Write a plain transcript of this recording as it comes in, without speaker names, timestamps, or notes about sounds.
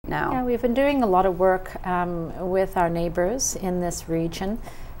now? Yeah, we've been doing a lot of work with our neighbors in this region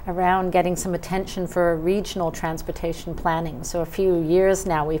around getting some attention for regional transportation planning. So a few years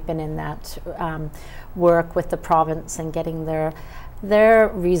now we've been in that work with the province and getting their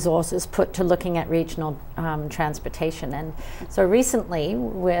resources put to looking at regional transportation. And so recently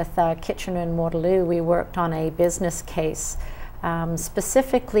with Kitchener and Waterloo, we worked on a business case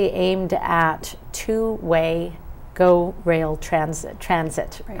specifically aimed at two-way GO rail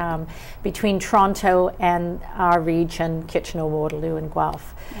transit Right. between Toronto and our region, Kitchener, Waterloo, and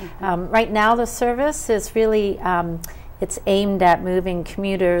Guelph. Right now the service is really it's aimed at moving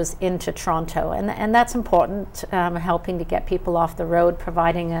commuters into Toronto, and that's important, helping to get people off the road,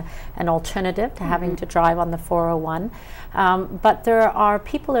 providing an alternative to having to drive on the 401. But there are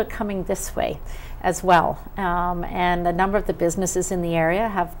people that are coming this way as well, and a number of the businesses in the area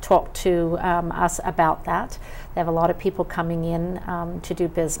have talked to us about that. They have a lot of people coming in to do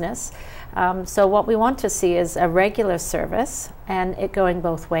business. So what we want to see is a regular service and it going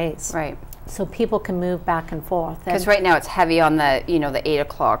both ways. Right. So people can move back and forth. Because right now it's heavy on the, the 8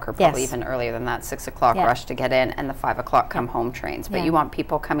 o'clock or probably Yes. even earlier than that, 6 o'clock Yeah. rush to get in and the 5 o'clock come home trains. But Yeah. you want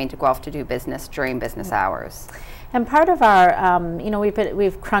people coming to Guelph to do business during business hours. And part of our,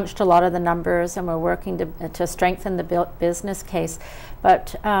 we've crunched a lot of the numbers and we're working to strengthen the business case.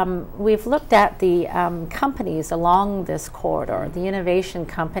 But we've looked at the companies along this corridor, the innovation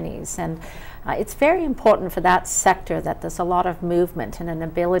companies, and it's very important for that sector that there's a lot of movement and an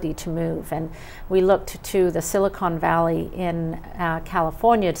ability to move. And we looked to the Silicon Valley in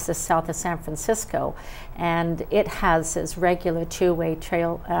California, to the south of San Francisco, and it has its regular two-way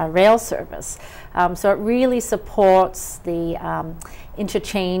rail service. So it really supports the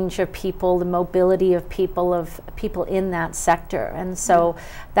interchange of people, the mobility of people in that sector, and so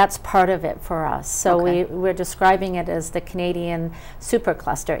that's part of it for us. So we're describing it as the Canadian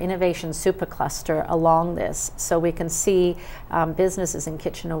supercluster, innovation supercluster along this, so we can see businesses in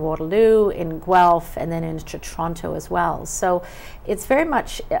Kitchener, Waterloo, in Guelph, and then into Toronto as well. So it's very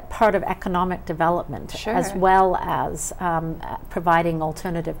much part of economic development, Sure. as well as providing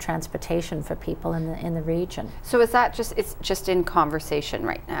alternative transportation for people in the region. So is that it's just in conversation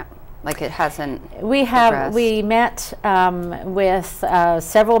right now? Like it hasn't We met with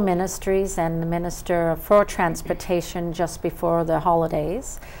several ministries and the Minister for Transportation just before the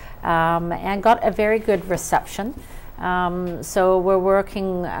holidays, and got a very good reception. So we're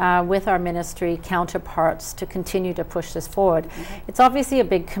working with our ministry counterparts to continue to push this forward. It's obviously a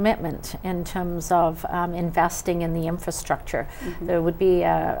big commitment in terms of investing in the infrastructure. There would be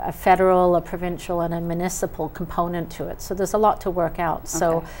a federal, a provincial, and a municipal component to it. So there's a lot to work out.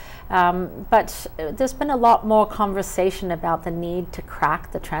 So, but there's been a lot more conversation about the need to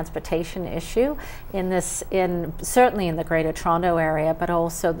crack the transportation issue certainly in the Greater Toronto area, but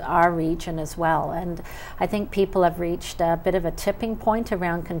also our region as well. And I think people have reached a bit of a tipping point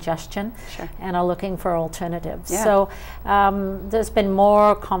around congestion. Sure. And are looking for alternatives. Yeah. So there's been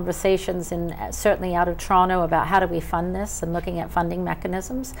more conversations certainly out of Toronto about how do we fund this and looking at funding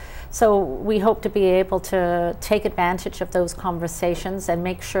mechanisms. So we hope to be able to take advantage of those conversations and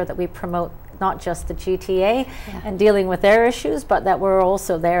make sure that we promote not just the GTA and dealing with their issues, but that we're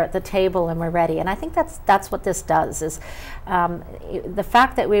also there at the table and we're ready. And I think that's what this does, is the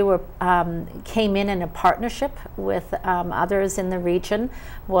fact that we came in a partnership with others in the region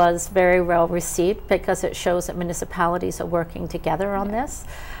was very well received, because it shows that municipalities are working together on this.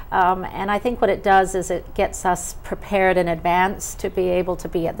 And I think what it does is it gets us prepared in advance to be able to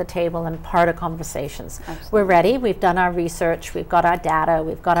be at the table and part of conversations. Absolutely. We're ready, we've done our research, we've got our data,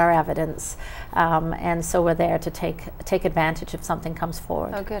 we've got our evidence, and so we're there to take advantage if something comes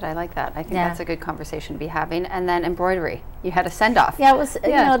forward. Oh, good. I like that. I think that's a good conversation to be having. And then embroidery. You had a send-off. Yeah, it was.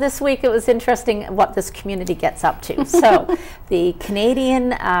 This week it was interesting what this community gets up to. So, the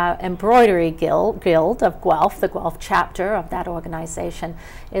Canadian Embroidery Guild of Guelph, the Guelph chapter of that organization,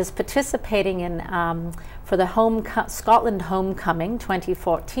 is participating in for the Scotland Homecoming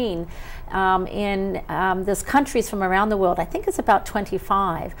 2014. There's countries from around the world, I think it's about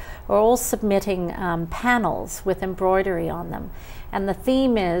 25, are all submitting panels with embroidery on them. And the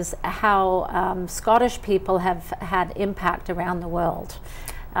theme is how Scottish people have had impact around the world.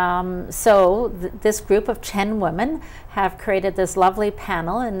 This group of 10 women have created this lovely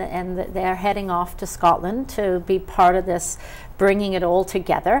panel, and they're heading off to Scotland to be part of this, bringing it all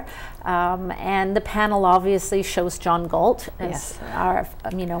together. And the panel obviously shows John Galt as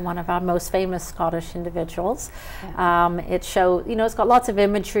one of our most famous Scottish individuals. It's got lots of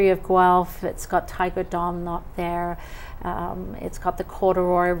imagery of Guelph. It's got Tiger Dom not there. It's got the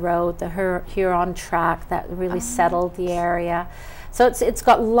Corduroy Road, the Huron track that really settled the area. So it's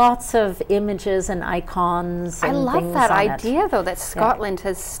got lots of images and icons. And I love things that on idea, though, that Scotland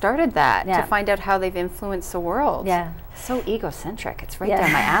has started that to find out how they've influenced the world. Yeah. So egocentric. It's right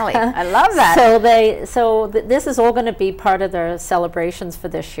down my alley. I love that. This is all going to be part of their celebrations for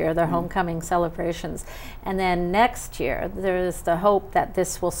this year, their homecoming celebrations. And then next year, there is the hope that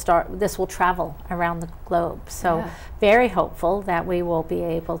this will travel around the globe. So very hopeful that we will be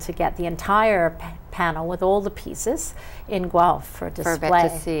able to get the entire panel with all the pieces in Guelph for display. For a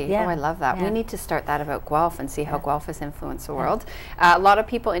bit to see. Yeah. Oh, I love that. Yeah. We need to start that about Guelph and see how Guelph has influenced the world. A lot of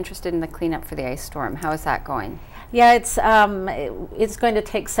people interested in the cleanup for the ice storm. How is that going? Yeah, it's going to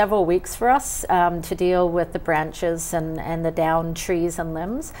take several weeks for us to deal with the branches and the downed trees and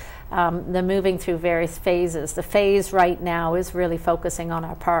limbs. They're moving through various phases. The phase right now is really focusing on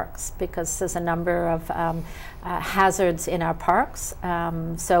our parks because there's a number of hazards in our parks.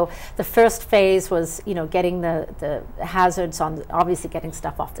 So the first phase was, getting the hazards on, obviously getting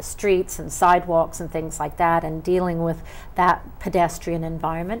stuff off the streets and sidewalks and things like that, and dealing with that pedestrian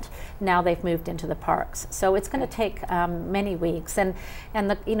environment. Now they've moved into the parks. So it's going to take many weeks, and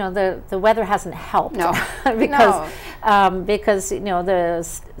the weather hasn't helped. No. because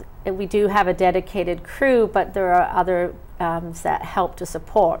we do have a dedicated crew, but there are other that help to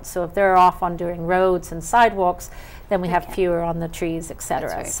support. So if they're off on doing roads and sidewalks, then we have fewer on the trees,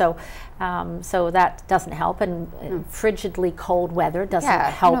 etc. Right. So that doesn't help, and frigidly cold weather doesn't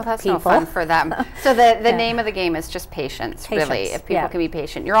help that's people. No fun for them. So the name of the game is just patience, really. If people can be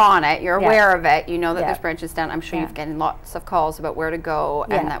patient, you're on it, you're aware of it, you know that there's branches down. I'm sure you've gotten lots of calls about where to go,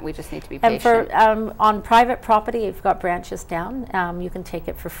 and that we just need to be patient. And for on private property, if you've got branches down, you can take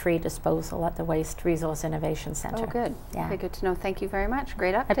it for free disposal at the Waste Resource Innovation Center. Oh, good. Yeah. Very good to know. Thank you very much.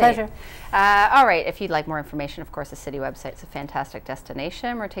 Great update. My pleasure. All right. If you'd like more information, of course, the city website is a fantastic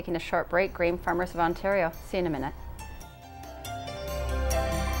destination. We're taking a short break. Grain Farmers of Ontario. See you in a minute.